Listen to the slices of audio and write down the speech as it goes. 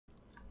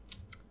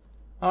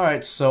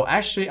Alright, so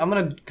actually I'm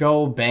gonna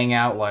go bang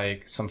out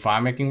like some fire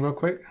making real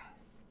quick.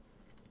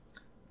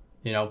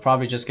 You know,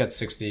 probably just get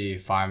 60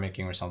 fire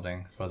making or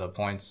something for the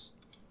points.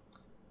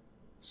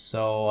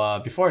 So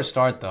before I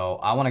start though,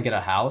 I want to get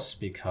a house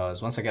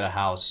because once I get a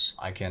house,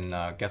 I can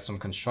get some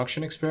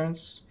construction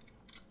experience.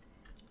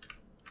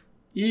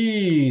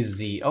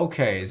 Easy.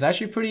 Okay, it's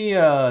actually pretty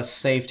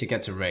safe to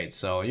get to raid.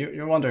 So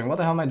you're wondering, what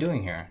the hell am I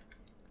doing here?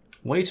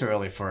 Way too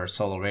early for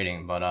solo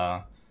raiding,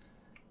 but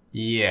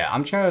yeah,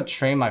 I'm trying to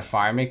train my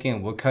fire making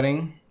and wood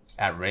cutting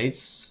at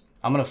raids.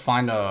 I'm gonna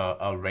find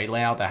a raid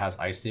layout that has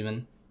ice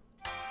demon.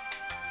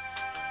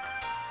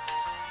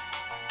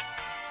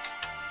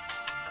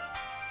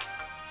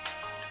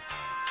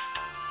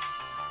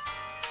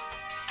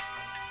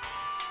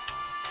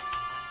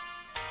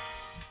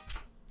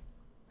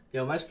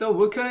 Yo, am I still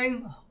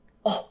woodcutting?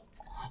 Oh,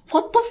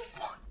 what the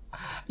fuck?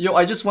 Yo,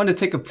 I just went to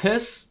take a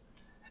piss,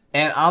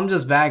 and I'm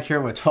just back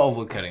here with 12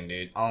 woodcutting,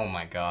 dude. Oh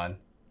my god.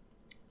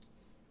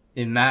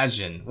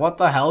 Imagine. What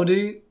the hell,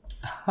 dude?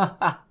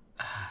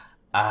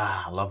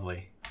 Ah,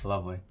 lovely.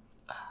 Lovely.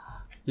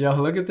 Yo,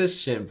 look at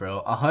this shit,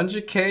 bro.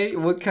 100k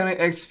woodcutting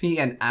XP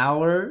an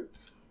hour?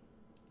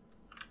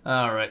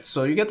 Alright,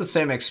 so you get the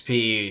same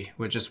XP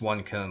with just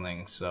one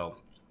kindling, so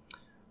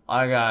all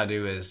I gotta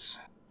do is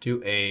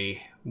do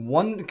a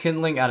one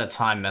kindling at a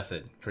time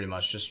method, pretty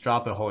much. Just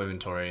drop a whole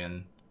inventory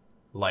in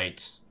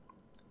light.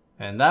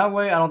 And that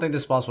way, I don't think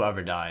this boss will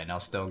ever die, and I'll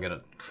still get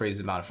a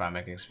crazy amount of fire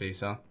making XP,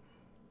 so.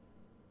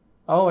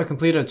 Oh, I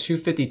completed a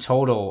 250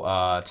 total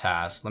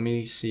task. Let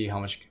me see how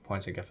much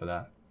points I get for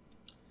that.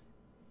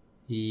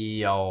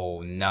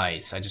 Yo,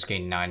 nice. I just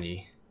gained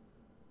 90.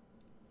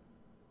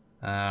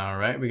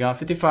 Alright, we got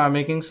 50 fire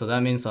making, so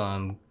that means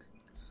I'm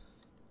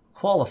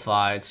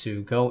qualified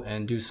to go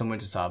and do some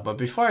winter top. But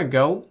before I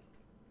go,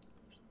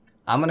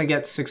 I'm gonna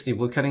get 60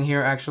 woodcutting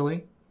here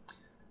actually,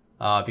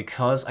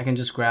 because I can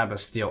just grab a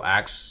steel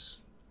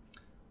axe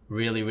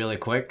really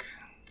quick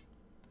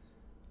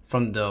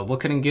from the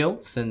woodcutting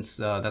guild, since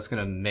that's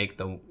gonna make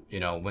the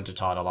winter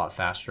tot a lot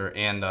faster.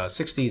 And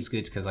 60 is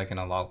good because I can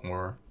unlock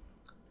more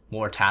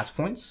task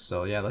points.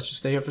 So yeah, let's just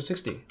stay here for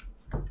 60.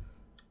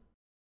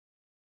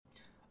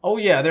 Oh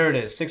yeah, there it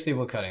is, 60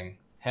 woodcutting.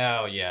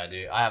 Hell yeah,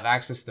 dude. I have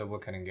access to the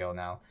woodcutting guild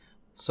now.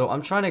 So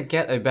I'm trying to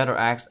get a better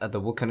axe at the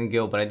woodcutting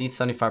guild, but I need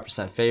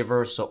 75%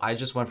 favor. So I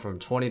just went from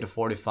 20 to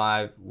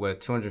 45 with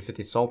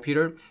 250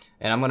 saltpeter.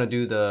 And I'm going to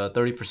do the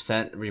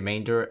 30%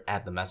 remainder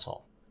at the mess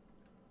hall.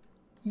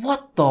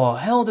 What the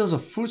hell? There was a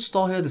fruit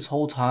stall here this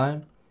whole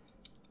time?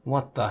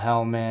 What the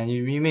hell, man?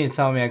 You mean to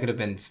tell me I could have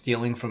been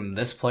stealing from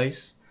this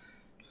place?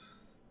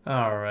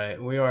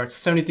 Alright, we are at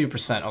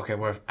 73%. Okay,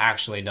 we're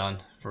actually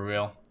done. For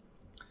real.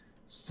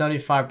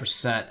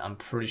 75%, I'm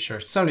pretty sure.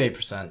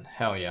 78%.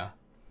 Hell yeah.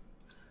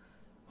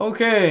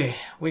 Okay,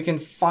 we can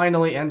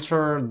finally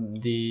enter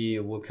the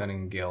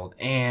woodcutting guild,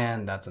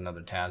 and that's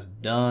another task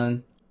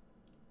done.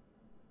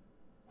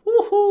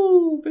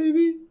 Woohoo,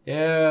 baby!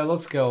 Yeah,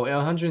 let's go.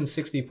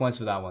 160 points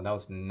for that one. That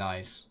was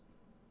nice.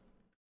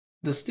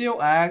 The steel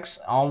axe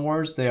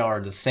onwards, they are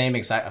the same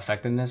exact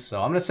effectiveness,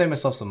 so I'm gonna save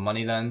myself some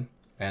money then,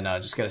 and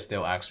just get a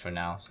steel axe for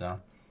now.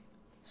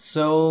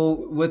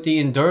 So with the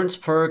endurance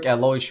perk at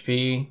low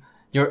HP,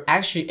 you're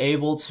actually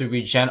able to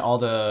regen all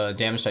the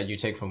damage that you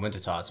take from winter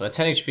tot. So at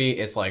 10 HP,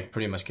 it's like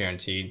pretty much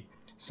guaranteed,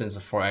 since the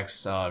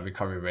 4x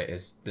recovery rate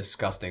is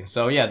disgusting.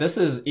 So yeah, this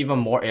is even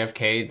more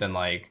AFK than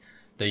like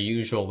the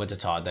usual winter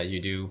tot that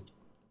you do.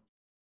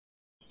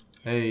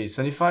 Hey,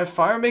 75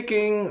 fire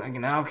making. I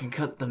now can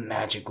cut the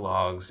magic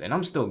logs, and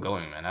I'm still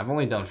going, man. I've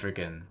only done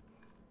freaking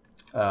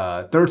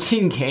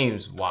 13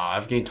 games. Wow,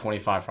 I've gained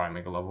 25 fire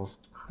making levels.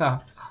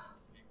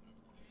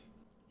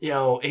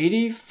 Yo,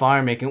 80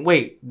 fire making.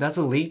 Wait, that's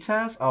a league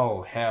task?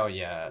 Oh, hell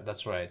yeah.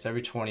 That's right. It's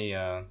every 20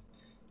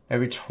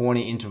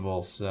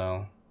 intervals,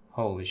 so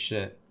holy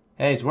shit.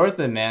 Hey, it's worth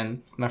it,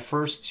 man. My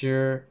first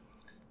tier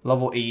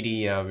level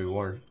 80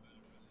 reward.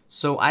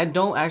 So I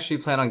don't actually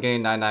plan on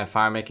getting 99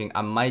 fire making.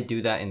 I might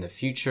do that in the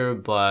future,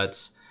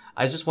 but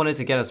I just wanted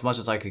to get as much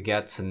as I could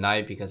get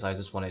tonight because I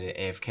just wanted to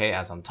AFK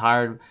as I'm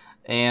tired.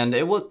 And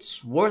it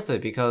was worth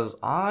it because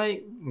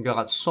I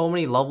got so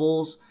many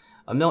levels.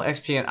 A mil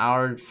XP an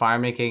hour fire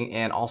making,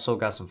 and also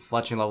got some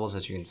fletching levels,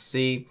 as you can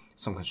see,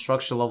 some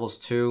construction levels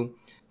too.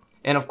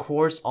 And of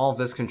course, all of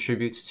this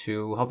contributes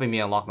to helping me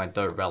unlock my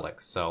third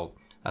relic, so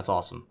that's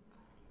awesome.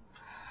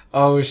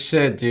 Oh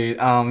shit, dude.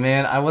 Oh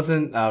man, I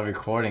wasn't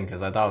recording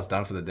because I thought I was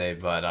done for the day,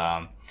 but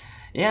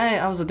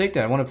yeah, I was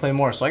addicted. I want to play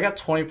more, so I got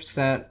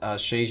 20%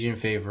 Shajian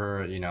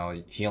favor,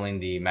 healing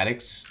the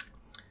medics.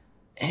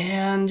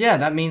 And yeah,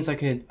 that means I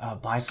could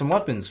buy some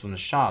weapons from the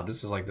shop.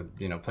 This is like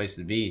the place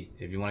to be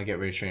if you want to get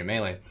ready to train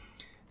melee.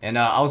 And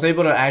I was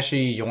able to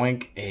actually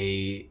yoink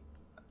a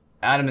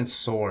adamant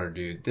sword,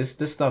 dude. This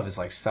stuff is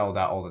like sold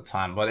out all the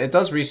time, but it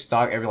does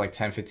restock every like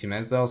 10-15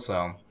 minutes though,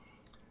 so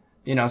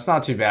it's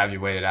not too bad if you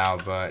wait it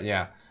out. But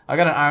yeah, I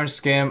got an iron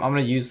skim. I'm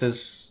gonna use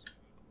this,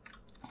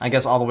 I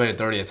guess, all the way to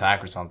 30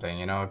 attack or something.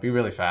 It'd be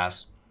really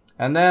fast.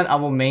 And then I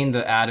will main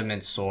the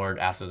adamant sword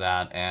after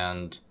that,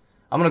 and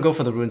I'm gonna go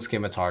for the Rune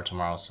Scimitar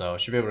tomorrow, so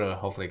should be able to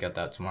hopefully get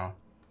that tomorrow.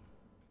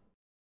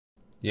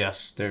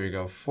 Yes, there we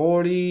go.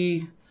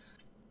 40.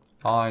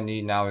 All I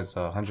need now is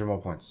 100 more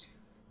points.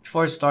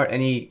 Before I start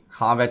any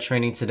combat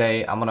training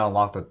today, I'm gonna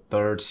unlock the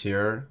 3rd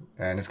tier,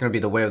 and it's gonna be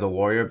the Way of the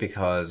Warrior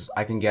because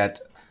I can get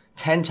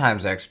 10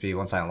 times XP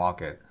once I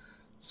unlock it.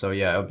 So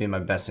yeah, it would be in my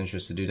best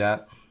interest to do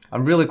that.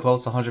 I'm really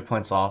close, 100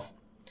 points off.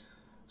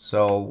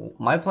 So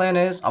my plan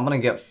is I'm gonna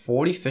get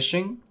 40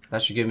 fishing.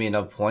 That should give me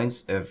enough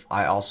points if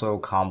I also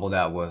combo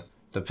that with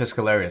the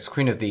Piscalarius,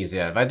 Queen of Thieves.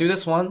 Yeah, if I do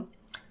this one,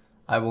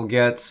 I will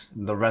get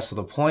the rest of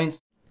the points.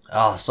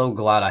 Oh, so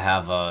glad I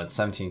have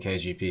 17k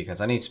GP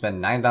because I need to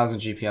spend 9,000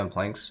 GP on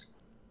planks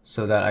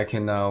so that I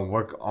can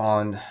work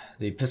on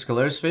the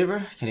Piscalarius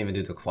favor. Can't even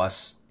do the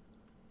quest.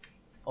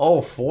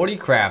 Oh, 40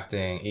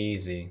 crafting,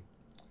 easy.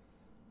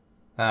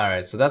 All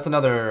right, so that's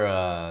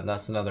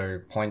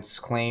another points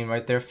claim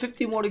right there.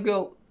 50 more to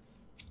go.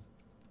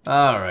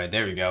 All right,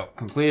 there we go.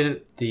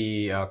 Completed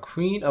the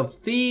Queen of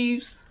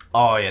Thieves.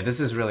 Oh yeah,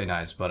 this is really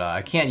nice, but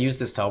I can't use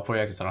this teleport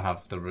yet because I don't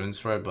have the runes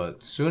for it,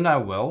 but soon I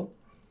will.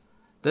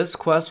 This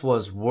quest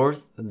was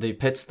worth the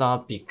pit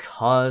stop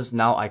because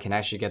now I can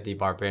actually get the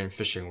Barbarian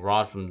Fishing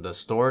Rod from the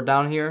store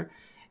down here,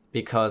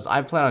 because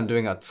I plan on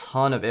doing a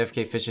ton of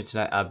AFK fishing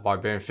tonight at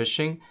Barbarian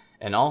Fishing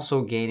and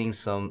also gaining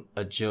some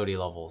agility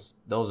levels.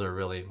 Those are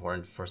really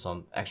important for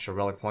some extra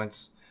relic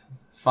points.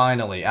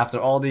 Finally, after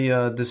all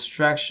the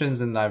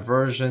distractions and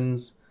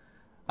diversions,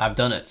 I've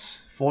done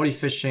it. 40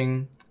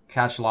 fishing,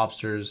 catch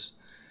lobsters,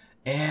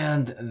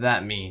 and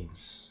that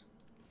means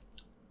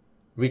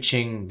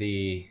reaching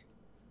the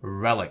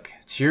relic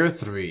tier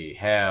 3.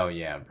 Hell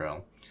yeah,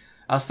 bro.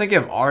 I was thinking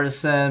of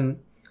artisan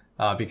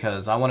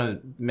because I want to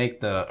make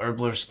the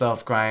herbler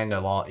stuff grind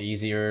a lot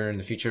easier in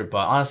the future,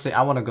 but honestly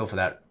I want to go for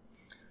that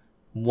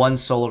one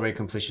solo raid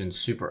completion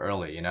super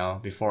early, you know,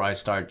 before I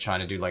start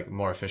trying to do like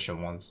more efficient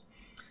ones.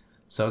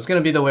 So it's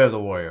gonna be the Way of the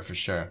Warrior for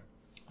sure.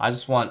 I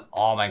just want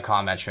all my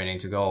combat training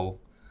to go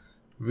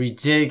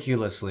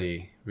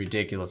ridiculously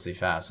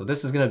fast. So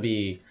this is gonna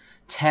be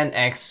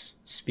 10x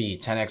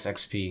speed, 10x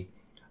XP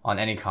on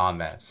any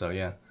combat. So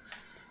yeah,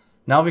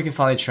 now we can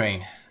finally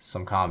train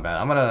some combat.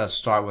 I'm gonna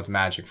start with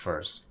magic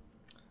first.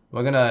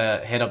 We're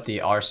gonna hit up the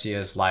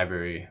RCS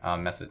library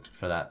method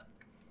for that.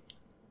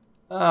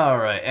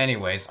 Alright,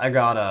 anyways, I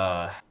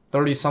got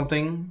 30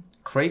 something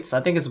crates.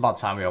 I think it's about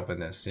time we open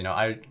this. You know,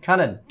 I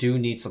kind of do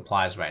need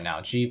supplies right now.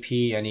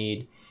 GP I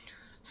need,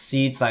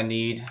 seeds I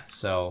need,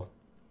 so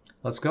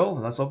let's go.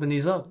 Let's open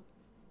these up.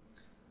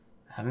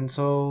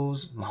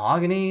 Aventos,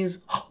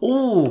 Mahoganies.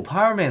 Oh,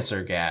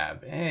 Pyromancer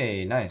Gab.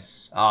 Hey,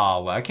 nice.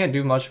 Oh, well, I can't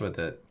do much with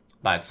it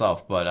by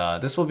itself, but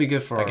this will be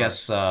good for, I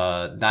guess,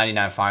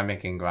 99 fire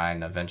making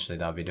grind eventually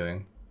that I'll be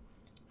doing.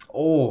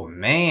 Oh,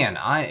 man,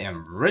 I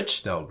am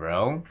rich though,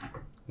 bro.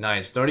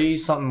 Nice, 30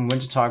 something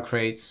Wintertar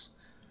crates.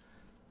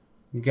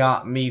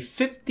 Got me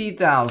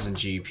 50,000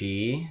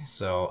 GP,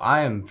 so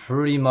I am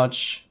pretty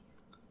much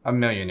a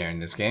millionaire in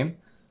this game.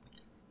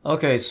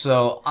 Okay,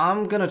 so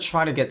I'm gonna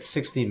try to get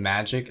 60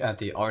 magic at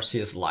the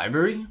RCS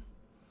library.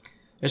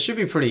 It should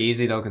be pretty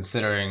easy though,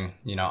 considering,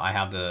 you know, I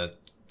have the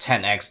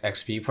 10x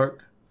XP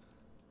perk.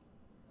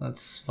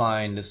 Let's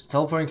find this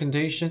teleporting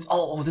conditions.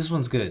 Oh, this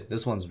one's good.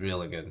 This one's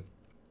really good.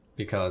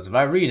 Because if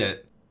I read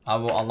it, I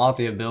will unlock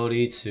the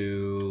ability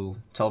to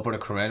teleport a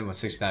Corinne with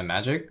 69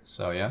 magic.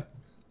 So yeah.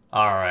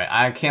 Alright,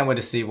 I can't wait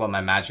to see what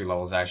my magic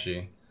level is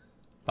actually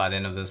by the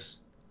end of this.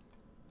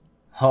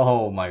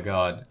 Oh my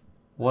god.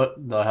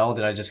 What the hell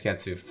did I just get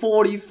to?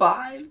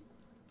 45?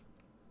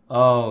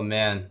 Oh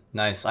man,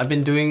 nice. I've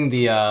been doing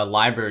the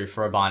library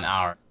for about an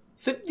hour.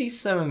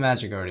 57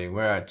 magic already.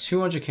 We're at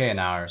 200k an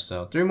hour,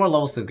 so 3 more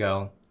levels to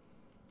go.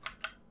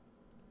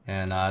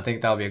 And I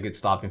think that'll be a good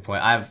stopping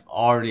point. I've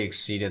already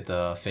exceeded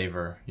the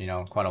favor, you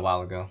know, quite a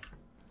while ago.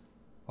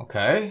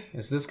 Okay,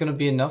 is this gonna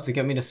be enough to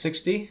get me to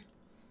 60?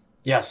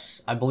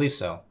 Yes, I believe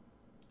so.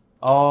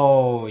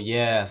 Oh,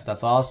 yes,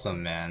 that's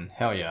awesome, man.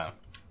 Hell yeah.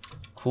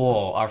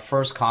 Cool, our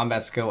first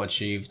combat skill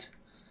achieved.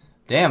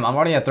 Damn, I'm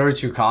already at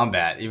 32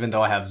 combat, even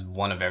though I have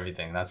 1 of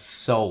everything. That's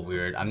so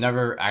weird. I've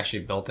never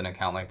actually built an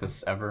account like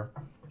this ever.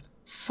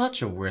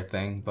 Such a weird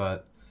thing,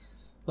 but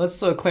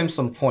let's claim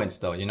some points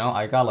though, you know?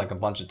 I got like a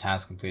bunch of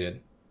tasks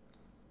completed.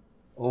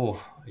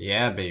 Oh,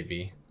 yeah,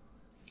 baby.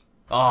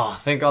 Oh,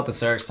 thank god the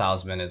Serix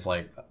Talisman is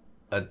like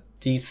a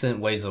decent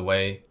ways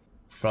away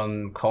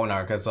from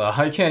Konar, because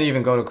I can't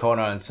even go to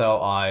Konar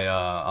until I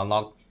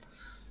unlock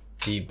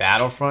the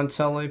Battlefront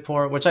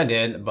teleport, which I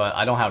did, but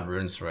I don't have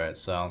runes for it,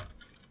 so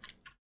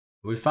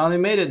we finally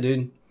made it,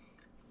 dude.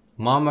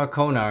 Mama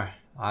Konar,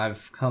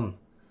 I've come.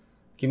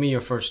 Give me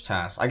your first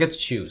task. I get to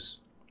choose.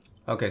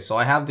 Okay, so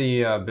I have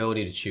the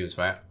ability to choose,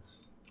 right?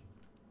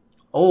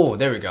 Oh,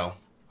 there we go.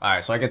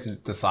 Alright, so I get to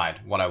decide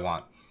what I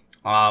want.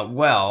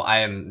 Well, I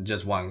am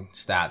just 1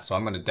 stat, so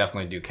I'm gonna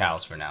definitely do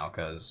cows for now,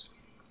 because...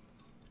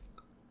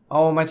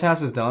 Oh, my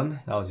task is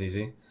done. That was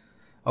easy.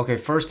 Okay,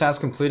 first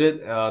task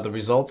completed. The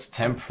results,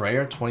 10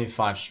 prayer,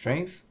 25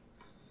 strength,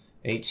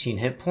 18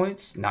 hit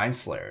points, 9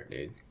 slayer,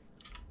 dude.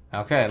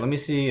 Okay, let me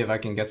see if I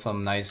can get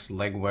some nice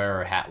leg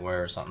wear or hat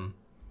wear or something.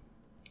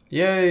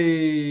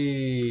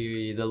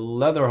 Yay! The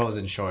leather hose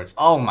and shorts.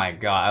 Oh my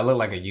god, I look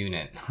like a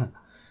unit.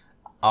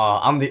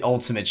 I'm the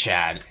ultimate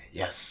Chad.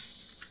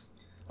 Yes.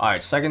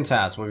 Alright, second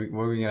task. What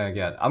are we gonna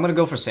get? I'm gonna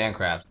go for sand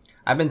crabs.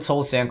 I've been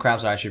told sand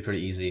crabs are actually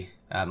pretty easy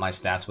at my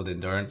stats with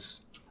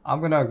endurance. I'm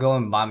gonna go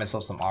and buy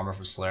myself some armor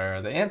for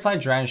Slayer. The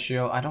anti-dragon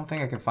shield, I don't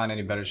think I can find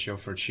any better shield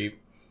for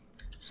cheap.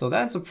 So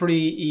that's a pretty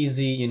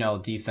easy, you know,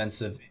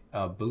 defensive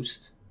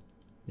boost.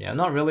 Yeah, I'm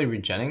not really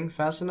regenning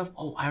fast enough.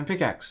 Oh, iron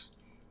pickaxe.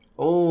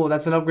 Oh,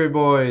 that's an upgrade,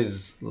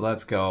 boys.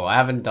 Let's go. I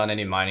haven't done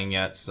any mining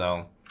yet,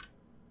 so...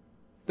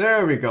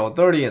 There we go,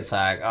 30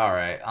 attack.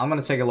 Alright, I'm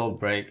gonna take a little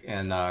break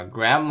and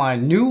grab my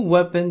new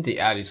weapon, the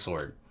Addy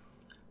Sword.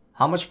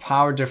 How much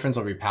power difference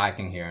are we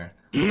packing here?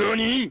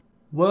 NANI?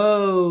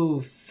 Whoa,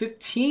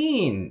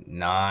 15.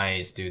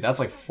 Nice, dude. That's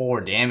like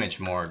 4 damage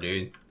more,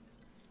 dude.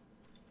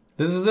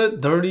 This is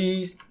it,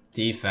 30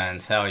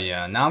 defense. Hell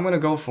yeah. Now I'm gonna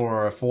go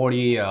for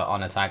 40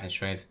 on attack and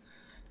strength.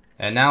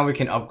 And now we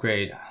can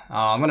upgrade.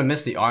 I'm gonna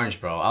miss the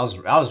orange, bro. I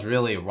was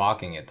really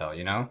rocking it though,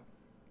 you know?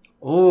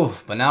 Ooh,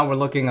 but now we're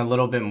looking a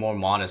little bit more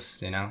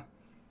modest, you know?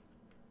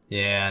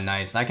 Yeah,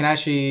 nice. I can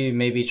actually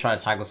maybe try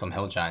to tackle some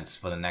hill giants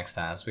for the next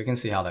task. We can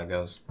see how that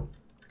goes.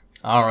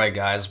 Alright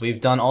guys,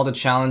 we've done all the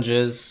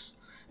challenges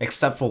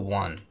except for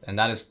one, and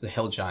that is the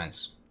hill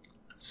giants.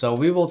 So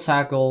we will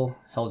tackle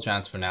hill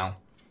giants for now.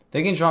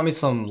 They can drop me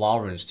some law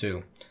runes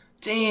too.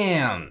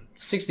 Damn!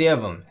 60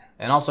 of them.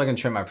 And also I can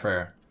trade my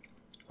prayer.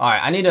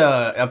 Alright, I need to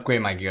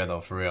upgrade my gear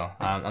though, for real.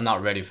 I'm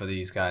not ready for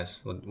these guys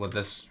with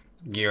this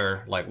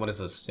gear. Like, what is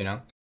this, you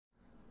know?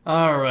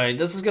 Alright,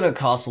 this is gonna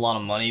cost a lot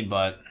of money,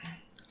 but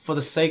for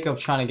the sake of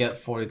trying to get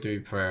 43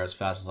 prayer as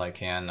fast as I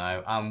can,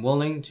 I'm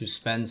willing to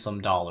spend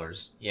some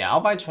dollars. Yeah, I'll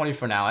buy 20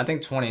 for now. I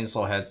think 20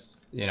 insult heads,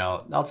 you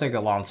know, that'll take a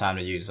long time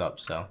to use up,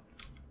 so.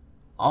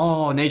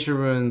 Oh, nature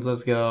runes,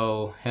 let's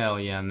go. Hell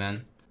yeah,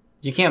 man.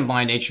 You can't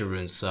buy nature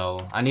runes,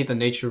 so I need the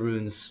nature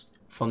runes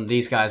from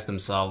these guys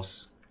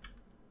themselves.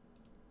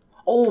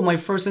 Oh, my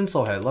first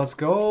insult head, let's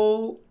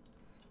go.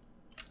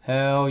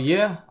 Hell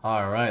yeah.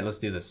 Alright, let's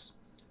do this.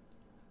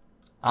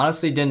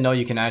 Honestly, didn't know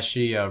you can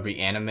actually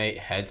reanimate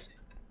heads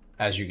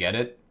as you get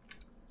it,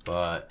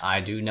 but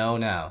I do know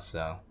now,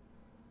 so.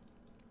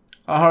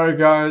 Alright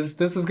guys,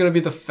 this is gonna be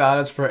the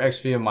fattest for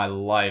XP of my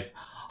life.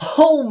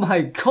 Oh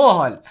my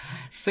god!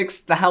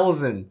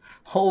 6,000!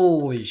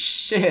 Holy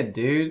shit,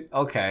 dude.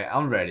 Okay,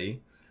 I'm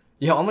ready.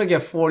 Yo, I'm gonna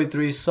get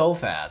 43 so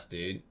fast,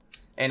 dude.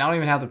 And I don't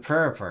even have the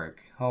prayer perk.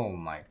 Oh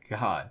my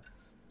god.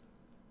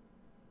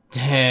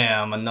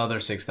 Damn, another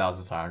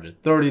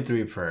 6,500.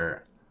 33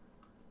 prayer.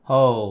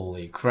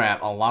 Holy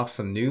crap, unlock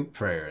some new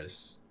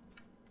prayers.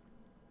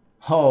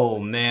 Oh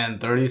man,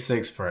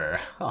 36 prayer.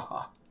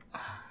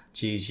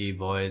 GG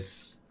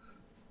boys.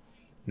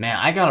 Man,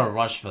 I gotta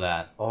rush for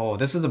that. Oh,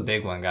 this is a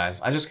big one,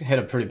 guys. I just hit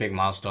a pretty big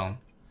milestone.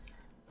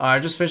 I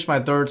just finished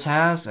my third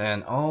task,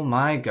 and oh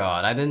my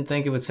god, I didn't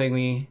think it would take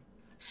me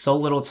so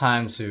little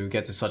time to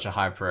get to such a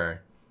high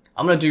prayer.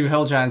 I'm gonna do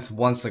Hill Giants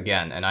once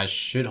again, and I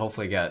should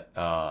hopefully get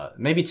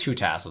maybe 2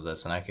 tasks of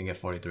this, and I can get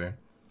 43.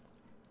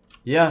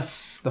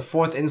 Yes, the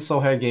 4th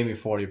insult head gave me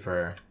 40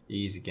 prayer.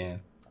 Easy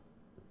game.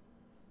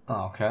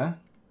 Okay.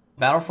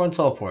 Battlefront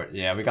teleport.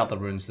 Yeah, we got the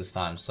runes this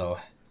time, so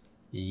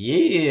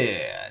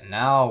yeah,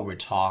 now we're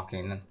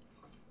talking.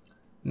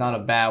 Not a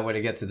bad way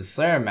to get to the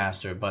Slayer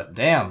Master, but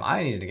damn,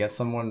 I need to get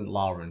someone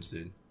law runes,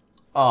 dude.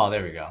 Oh,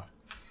 there we go.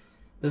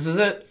 This is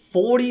it.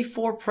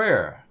 44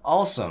 prayer.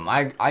 Awesome.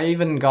 I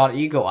even got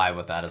Eagle Eye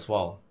with that as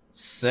well.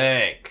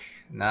 Sick.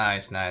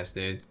 Nice, nice,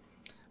 dude.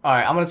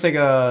 Alright, I'm gonna take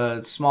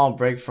a small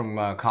break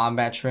from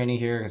combat training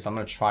here, because I'm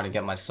gonna try to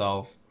get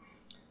myself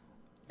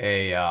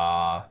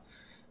a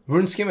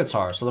rune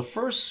scimitar. So the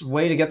first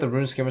way to get the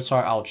rune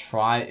scimitar I'll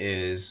try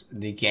is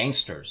the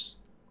gangsters.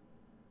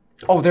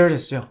 Oh, there it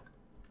is. Yo,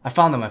 I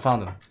found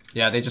them.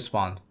 Yeah, they just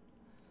spawned.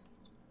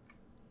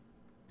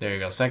 There you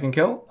go. Second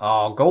kill.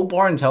 Oh, gold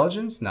bar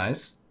intelligence.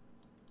 Nice.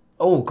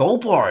 Oh,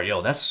 gold bar.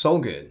 Yo, that's so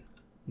good.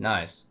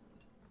 Nice.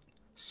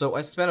 So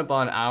I spent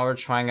about an hour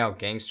trying out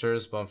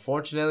gangsters, but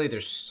unfortunately they're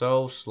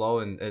so slow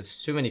and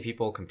it's too many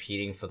people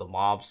competing for the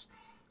mobs.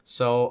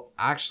 So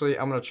actually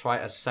I'm going to try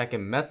a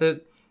second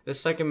method. This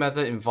second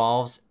method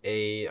involves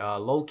a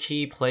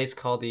low-key place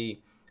called the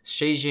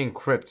Shajian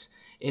Crypt.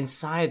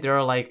 Inside there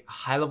are like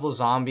high-level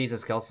zombies and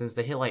skeletons.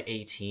 They hit like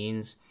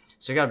 18s,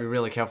 so you gotta be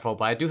really careful.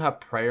 But I do have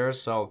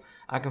prayers, so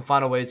I can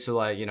find a way to,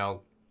 like, you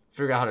know,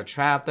 figure out how to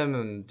trap them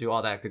and do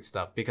all that good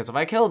stuff. Because if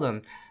I kill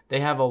them, they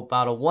have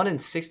about a 1 in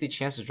 60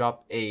 chance to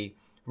drop a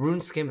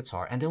rune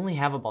scimitar, and they only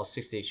have about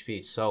 60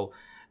 HP. So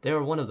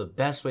they're one of the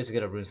best ways to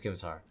get a rune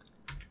scimitar.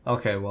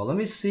 Okay, well, let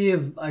me see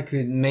if I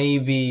could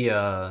maybe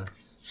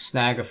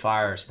snag a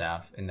fire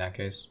staff in that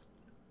case.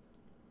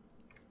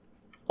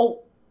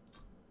 Oh,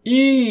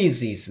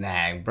 easy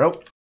snag,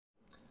 bro.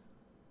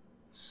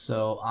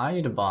 So I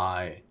need to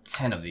buy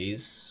 10 of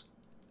these.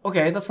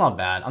 Okay, that's not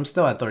bad. I'm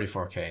still at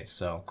 34k,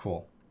 so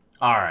cool.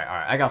 Alright,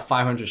 I got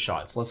 500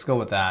 shots. Let's go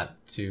with that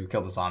to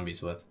kill the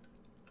zombies with.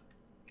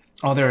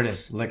 Oh, there it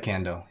is. Lit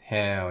candle.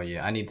 Hell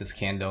yeah. I need this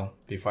candle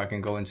before I can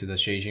go into the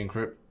Shajian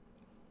Crypt.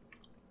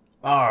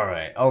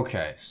 Alright,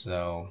 okay,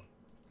 so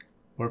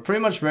we're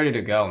pretty much ready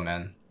to go,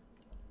 man.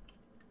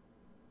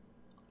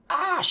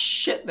 Ah,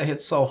 shit, they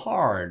hit so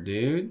hard,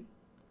 dude.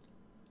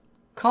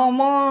 Come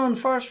on,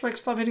 Fire Strike,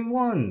 stop hitting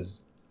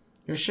ones.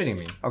 You're shitting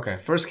me. Okay,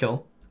 first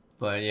kill.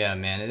 But yeah,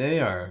 man, they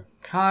are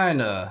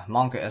kinda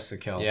Monka-esque to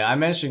kill. Yeah, I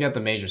managed to get the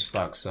major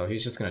stuck, so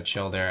he's just gonna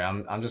chill there.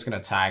 I'm just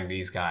gonna tag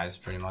these guys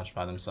pretty much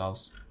by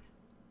themselves.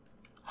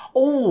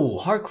 Oh,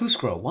 hard clue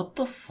scroll. What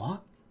the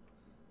fuck?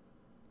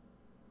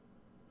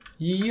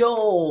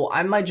 Yo,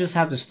 I might just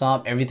have to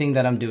stop everything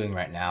that I'm doing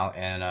right now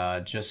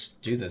and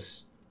just do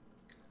this.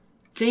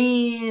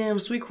 Damn,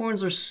 sweet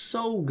corns are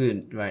so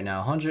good right now.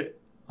 100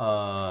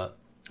 a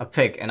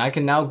pick, and I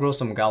can now grow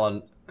some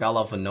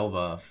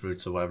Galavanova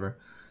fruits or whatever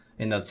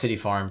in the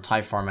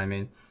Thai farm, I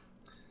mean.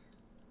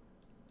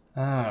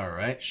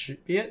 Alright,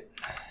 should be it.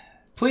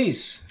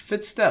 Please,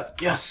 fifth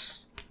step.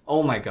 Yes.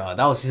 Oh my god,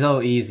 that was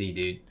so easy,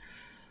 dude.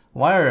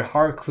 Why are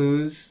hard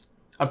clues?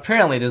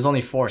 Apparently, there's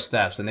only 4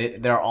 steps,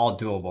 and they're all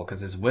doable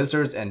because it's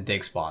wizards and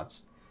dig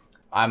spots.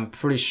 I'm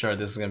pretty sure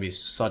this is gonna be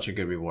such a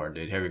good reward,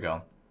 dude. Here we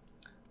go.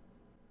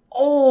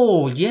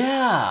 Oh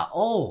yeah.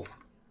 Oh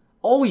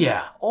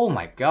yeah. Oh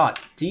my god.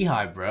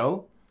 D-high,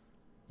 bro.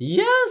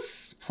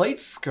 Yes. Plate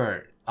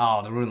skirt.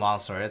 Oh, the rune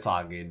longsword. It's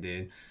all good,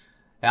 dude.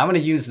 Yeah, I'm gonna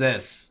use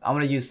this. I'm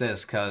gonna use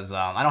this because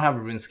I don't have a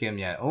rune skim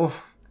yet. Oh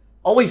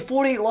wait,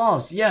 48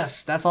 laws.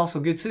 Yes, that's also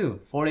good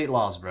too. 48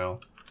 laws, bro.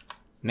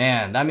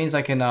 Man, that means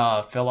I can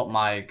fill up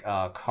my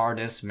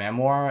Cardis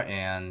memoir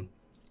and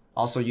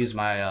also use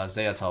my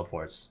Zaya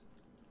teleports.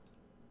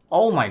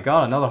 Oh my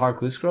god, another hard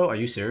clue scroll? Are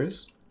you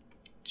serious?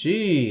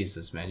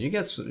 Jesus, man, you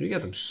get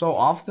them so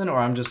often, or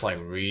I'm just like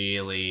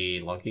really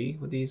lucky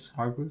with these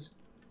hard clues.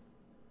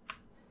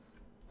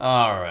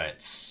 All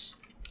right,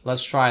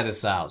 let's try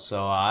this out.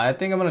 So I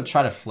think I'm gonna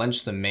try to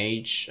flinch the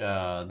mage,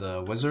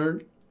 the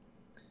wizard.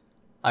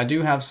 I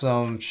do have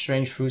some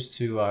strange fruits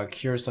to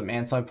cure some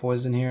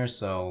anti-poison here,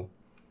 so.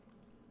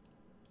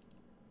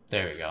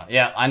 There we go.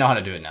 Yeah, I know how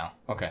to do it now.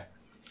 Okay.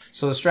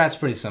 So the strat's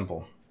pretty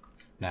simple.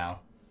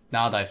 Now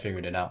that I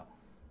figured it out.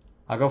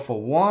 I go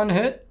for 1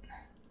 hit.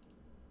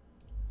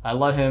 I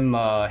let him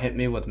hit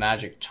me with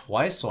magic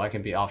twice so I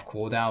can be off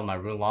cooldown with my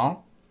rune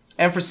long.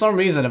 And for some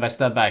reason, if I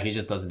step back, he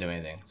just doesn't do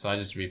anything. So I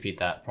just repeat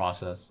that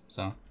process.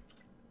 So.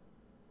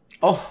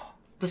 Oh,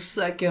 the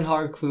second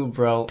hard clue,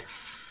 bro.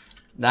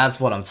 That's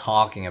what I'm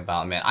talking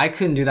about, man. I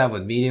couldn't do that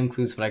with medium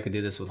clues, but I could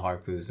do this with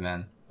hard clues,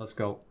 man. Let's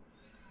go.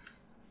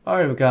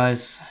 Alright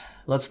guys,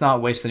 let's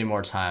not waste any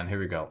more time. Here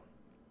we go.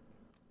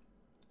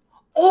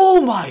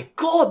 Oh my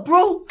god,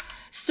 bro!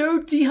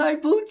 Sir D-high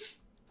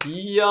boots?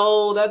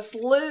 Yo, that's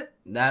lit.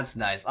 That's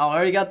nice. Oh, I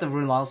already got the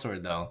rune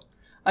longsword though.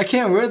 I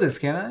can't wear this,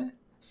 can I?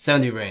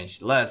 70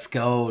 range. Let's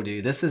go,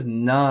 dude. This is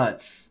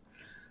nuts.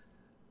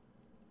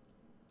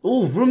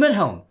 Oh, rune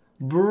helm.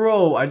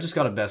 Bro, I just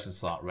got a best in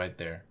slot right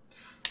there.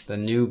 The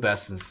new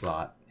best in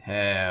slot.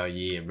 Hell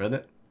yeah,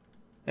 brother.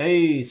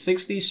 Hey,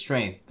 60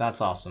 strength.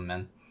 That's awesome,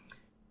 man.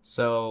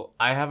 So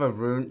I have a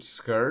rune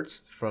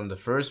skirt from the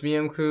first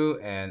BM clue,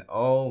 and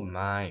oh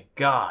my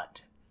god,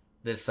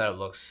 this setup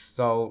looks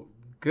so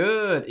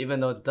good.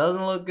 Even though it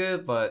doesn't look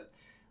good, but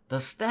the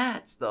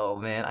stats though,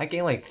 man, I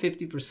gain like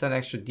 50%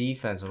 extra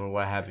defense over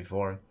what I had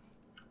before.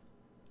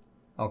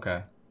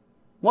 Okay,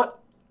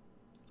 what?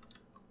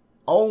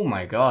 Oh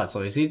my god,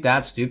 so is he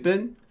that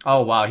stupid?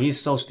 Oh wow, he's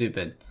so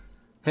stupid.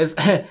 His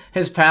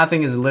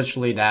pathing is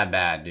literally that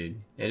bad,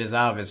 dude. It is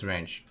out of his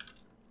range.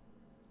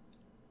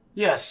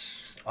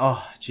 Yes.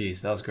 Oh,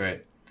 jeez, that was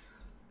great.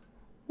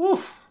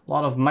 Woof. A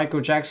lot of Michael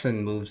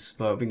Jackson moves,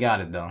 but we got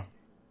it though.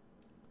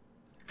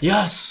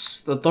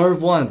 Yes, the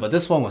third one, but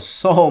this one was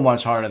so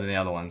much harder than the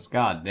other ones.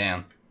 God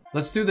damn.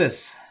 Let's do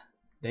this.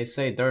 They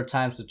say third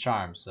time's the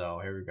charm, so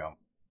here we go.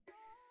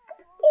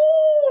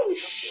 Oh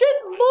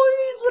shit,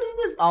 boys! What is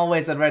this? Oh wait,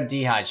 it's a red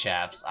D-high,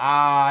 chaps.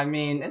 I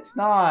mean, it's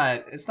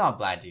not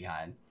black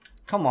D-high.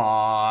 Come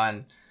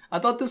on. I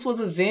thought this was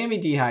a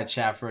Zammy D-high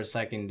chap for a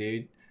second,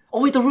 dude.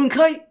 Oh wait, the rune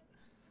kite!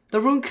 The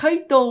rune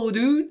kite though,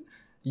 dude!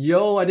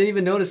 Yo, I didn't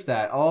even notice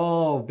that.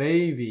 Oh,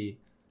 baby.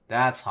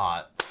 That's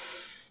hot.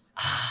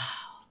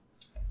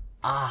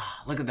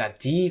 Look at that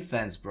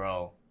defense,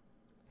 bro.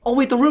 Oh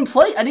wait, the rune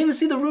plate! I didn't even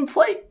see the rune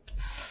plate!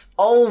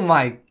 Oh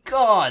my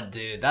god,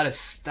 dude. That is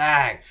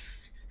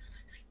stacked.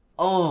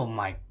 Oh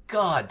my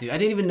god, dude. I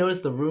didn't even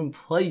notice the rune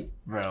plate,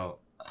 bro.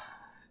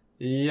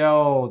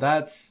 Yo,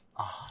 that's...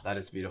 Oh, that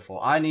is beautiful.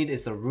 All I need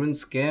is the rune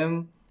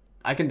skim.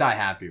 I can die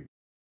happy.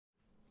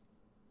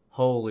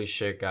 Holy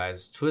shit,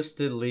 guys.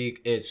 Twisted League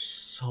is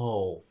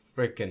so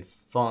freaking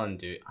fun,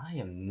 dude. I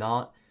am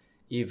not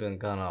even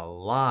gonna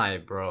lie,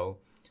 bro.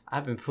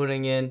 I've been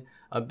putting in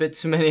a bit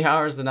too many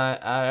hours than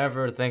I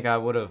ever think I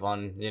would have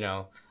on, you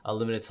know, a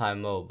limited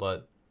time mode.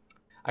 But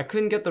I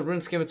couldn't get the rune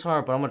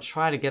scimitar, but I'm gonna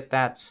try to get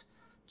that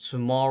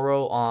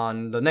tomorrow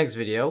on the next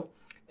video.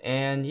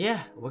 And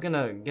yeah, we're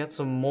gonna get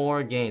some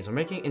more gains. We're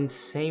making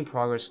insane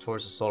progress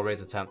towards the soul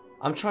raise attempt.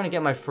 I'm trying to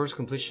get my first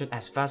completion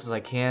as fast as I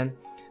can.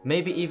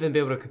 Maybe even be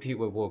able to compete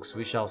with Wooks.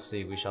 We shall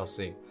see, we shall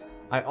see.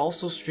 I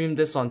also stream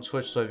this on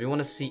Twitch, so if you want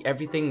to see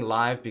everything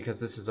live, because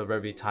this is a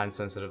very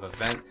time-sensitive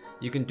event,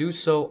 you can do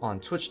so on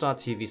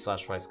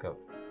twitch.tv/RiceCup.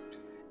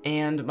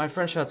 And my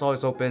friend chat's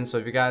always open, so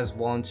if you guys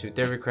want to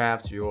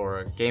theorycraft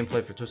your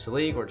gameplay for Twisted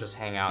League or just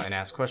hang out and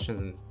ask questions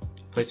and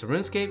play some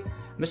RuneScape,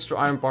 Mr.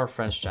 Ironbar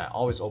friends chat,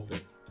 always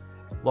open.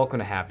 Welcome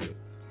to have you.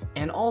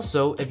 And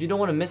also, if you don't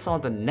want to miss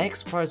out the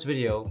next prize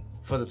video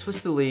for the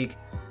Twisted League,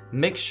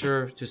 make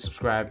sure to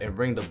subscribe and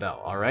ring the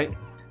bell, alright?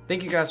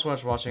 Thank you guys so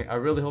much for watching. I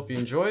really hope you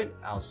enjoyed.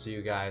 I'll see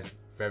you guys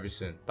very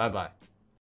soon. Bye bye.